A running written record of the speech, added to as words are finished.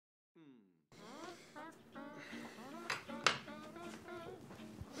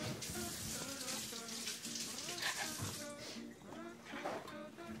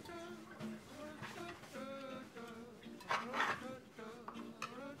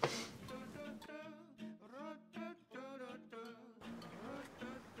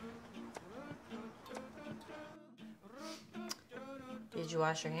Did you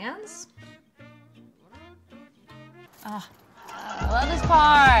wash your hands? Oh, I love this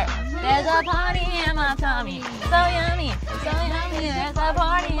part. There's a party in my tummy. So yummy, so yummy. There's a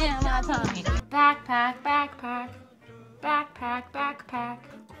party in my tummy. Backpack, backpack, backpack, backpack.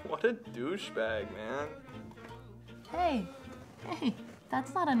 What a douchebag, man. Hey,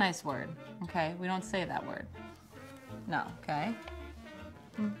 that's not a nice word, okay? We don't say that word. No, okay?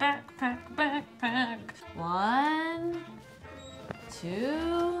 Backpack, backpack. 1,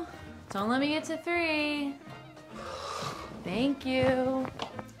 2. Don't let me get to 3. Thank you.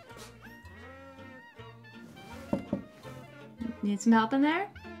 Need some help in there?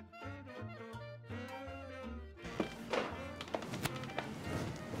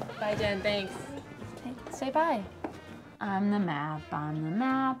 Bye, Jen, thanks. Hey, say bye. I'm the map, I'm the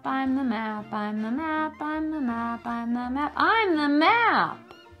map, I'm the map, I'm the map, I'm the map, I'm the map, I'm the map!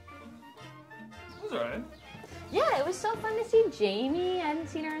 That was alright. Yeah, it was so fun to see Jamie. I hadn't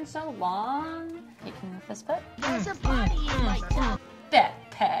seen her in so long. Hey, can you fist put? There's a party in my town.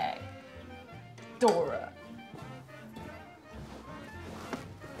 Backpack. Dora.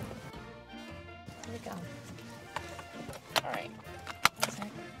 Here we go. Alright.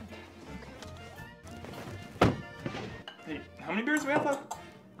 Hey, how many beers do we have left?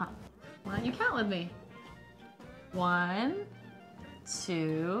 Why don't you count with me? 1,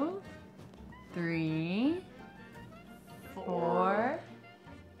 2, 3, 4,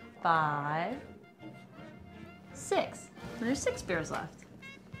 5, 6. There's 6 beers left.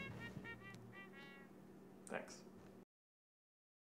 Thanks.